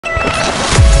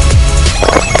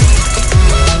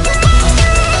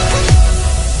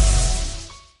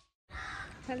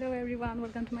everyone,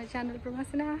 welcome to my channel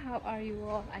Pramasana. How are you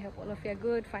all? I hope all of you are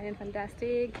good, fine and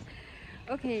fantastic.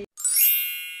 Okay,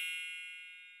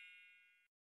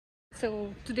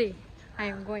 so today I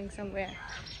am going somewhere.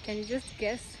 Can you just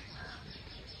guess?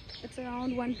 It's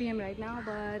around 1 PM right now,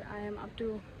 but I am up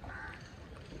to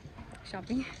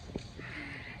shopping.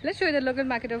 Let's show you the local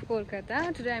market of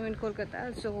Kolkata. Today I'm in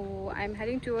Kolkata, so I'm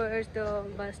heading towards the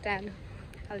bus stand.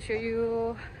 I'll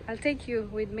take you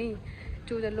with me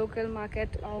to the local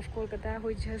market of Kolkata,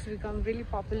 which has become really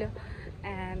popular,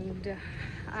 and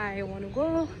I want to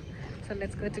go, so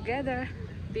let's go together.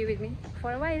 Be with me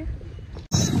for a while.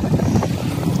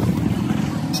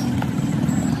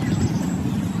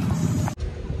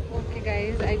 Okay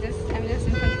guys, I'm just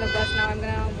in front of the bus now. I'm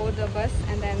gonna board the bus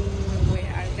and then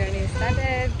our journey is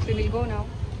started. We will go now.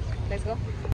 Let's go.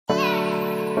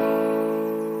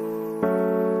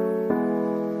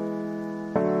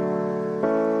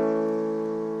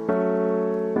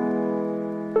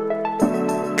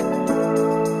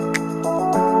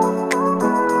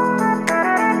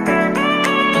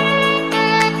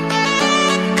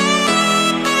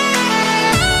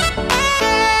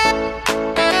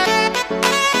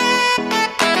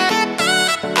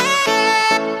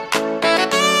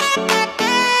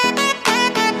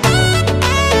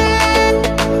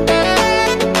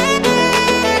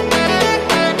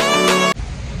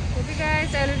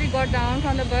 Down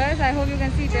from the bus. I hope you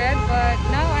can see that, but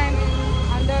now I'm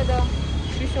under the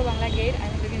Streetshopping gate. I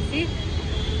hope you can see.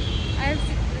 I've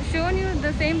shown you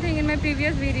the same thing in my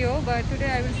previous video, but today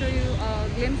I will show you a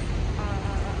glimpse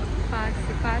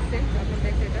past it.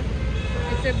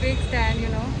 It's a big stand, you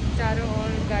know, चारों ओर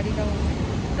गाड़ी का वो है.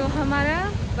 तो हमारा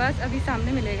बस अभी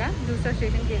सामने मिलेगा दूसरा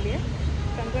स्टेशन के लिए.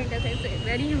 It's a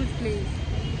very huge place.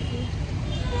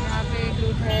 यहाँ पे एक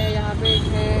रूट है, यहाँ पे एक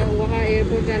है, वहाँ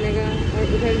एयरपोर्ट जाने का, और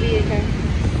उधर भी एक है.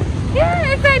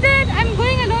 Yeah, excited! I'm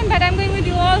going alone, but I'm going with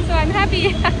you all, so I'm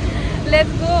happy.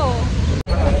 Let's go.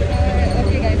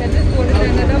 Okay guys, I just boarded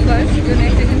another bus. जो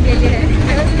next station के लिए है.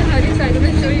 I was in a hurry, so I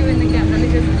couldn't show you in the camera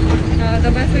because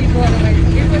the bus will go otherwise.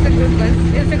 It was a good bus.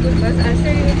 It's a good bus. I'll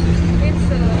show you. It's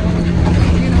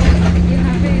you know,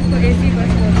 यहाँ पे इसको AC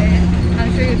bus बोलते हैं.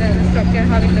 I'll show you the structure,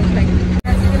 how it looks like.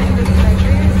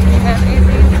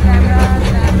 Cameras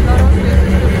and a lot of places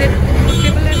to sit.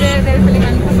 People are there, they're feeling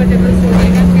uncomfortable, so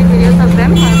you can see videos of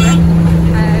them.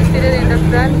 I seated in the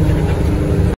front.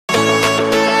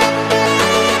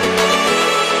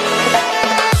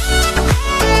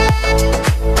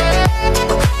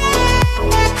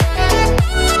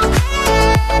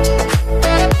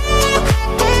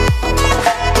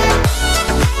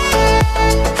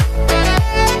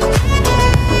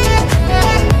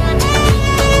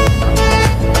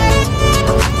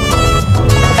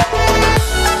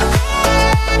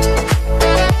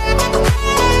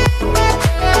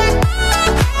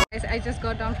 I just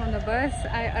got down from the bus.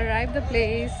 I arrived the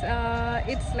place.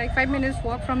 It's like 5 minutes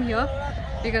walk from here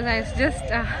because I just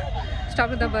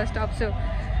stopped at the bus stop. So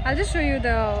I'll just show you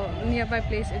the nearby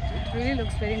place. It really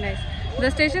looks very nice.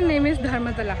 The station name is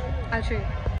Dharmatala. I'll show you.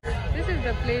 This is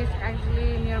the place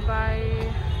actually nearby.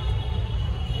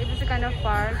 It is a kind of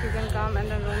park. You can come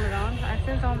and then roam around. I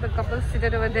see some of the couples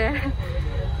seated over there.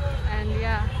 And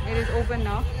yeah, it is open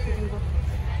now. You can go.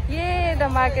 Yay, the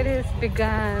market has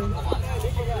begun.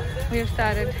 We have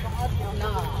started. So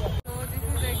this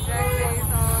is the exact place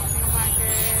of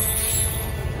NewMarket.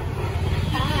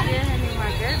 ये है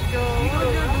NewMarket. जो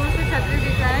दूर से छतरी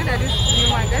दिख रहा है, that is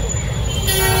NewMarket.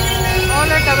 All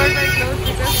our cupboards are closed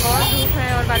because बहुत धूप है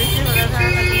और बारिश भी हो रहा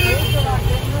था.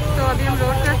 तो अभी हम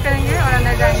रोड क्रॉस करेंगे और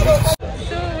अंदर जाएंगे.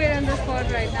 So we're on the spot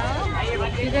right now.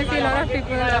 You can see a lot of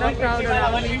people, a lot of crowd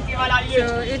around me. So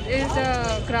it is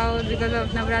a crowd because of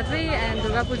Navratri and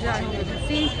Durga Puja, as you can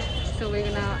see. So we're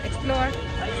gonna explore.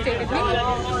 Stay with me.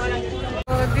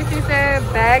 So this is a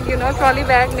bag, you know, trolley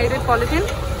bag made with polythene.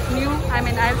 New. I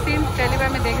mean, I've seen पहली बार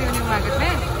मैं देख रही हूँ NewMarket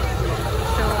में.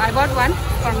 So I bought one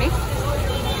for me.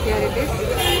 Here it is.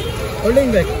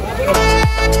 Holding bag.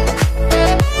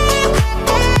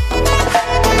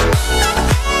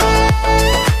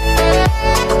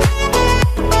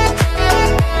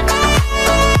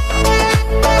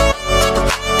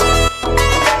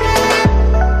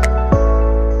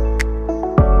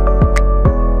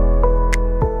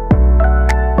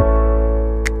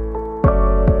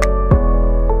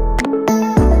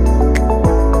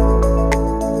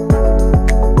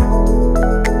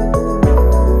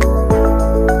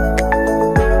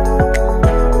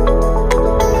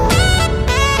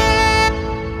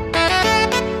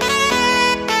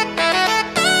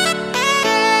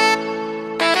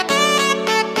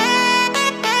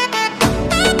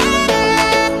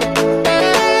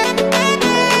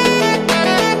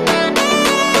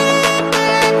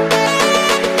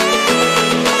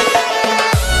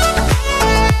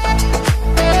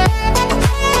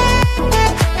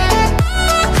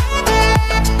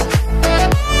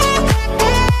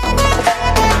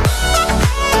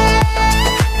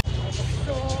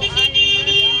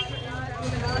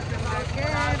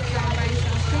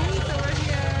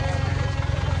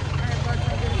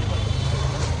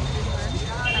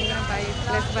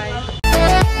 Bye.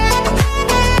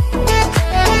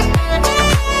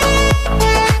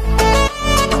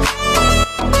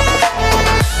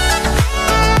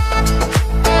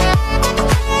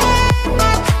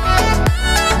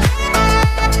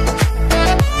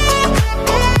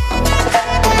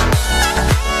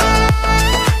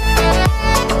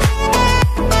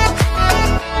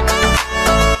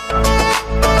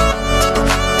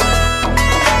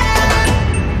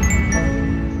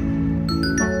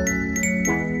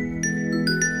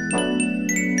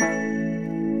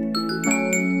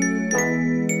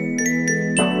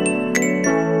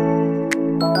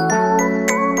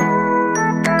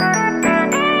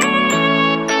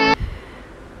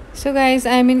 So guys,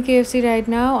 I'm in KFC right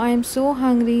now. I'm so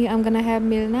hungry. I'm gonna have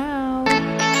meal now.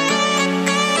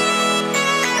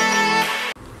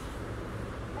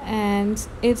 And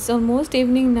it's almost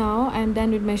evening now. I'm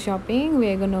done with my shopping.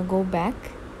 We're gonna go back.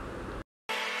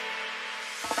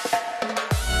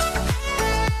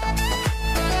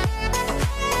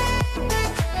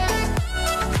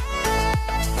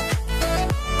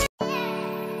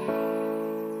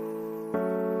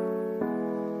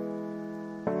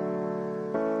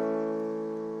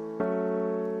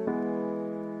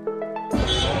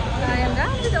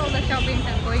 With all the shopping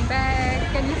and going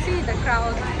back, can you see the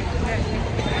crowd?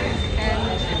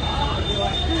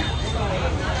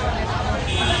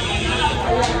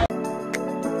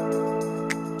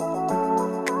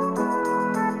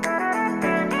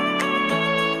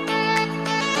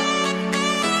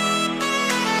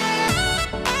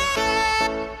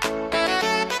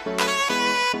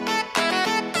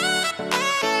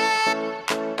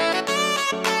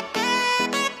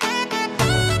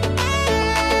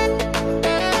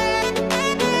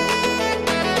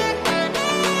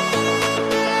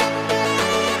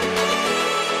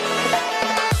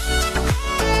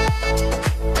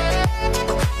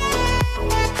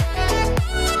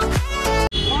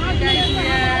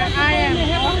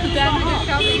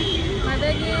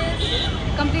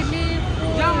 Completely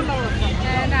full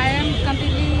and I am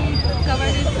completely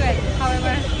covered in sweat.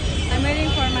 However, I'm waiting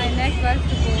for my next bus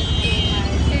to go to my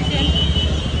station.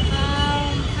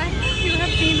 I think you have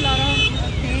seen a lot of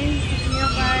things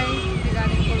nearby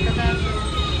regarding Kolkata, so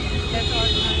that's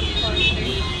all for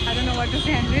today. I don't know what to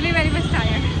say. I'm really very much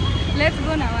tired. Let's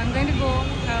go now. I'm going to go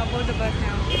board the bus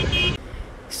now.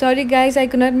 Sorry guys, I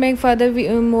could not make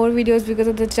more videos because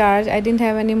of the charge. I didn't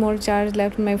have any more charge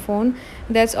left in my phone.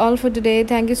 That's all for today.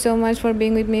 Thank you so much for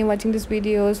being with me watching these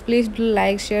videos. Please do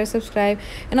like, share, subscribe,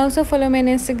 and also follow me on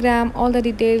Instagram. All the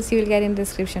details you will get in the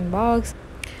description box.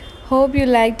 Hope you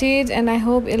liked it and I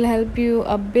hope it'll help you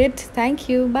a bit. Thank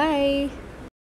you. Bye.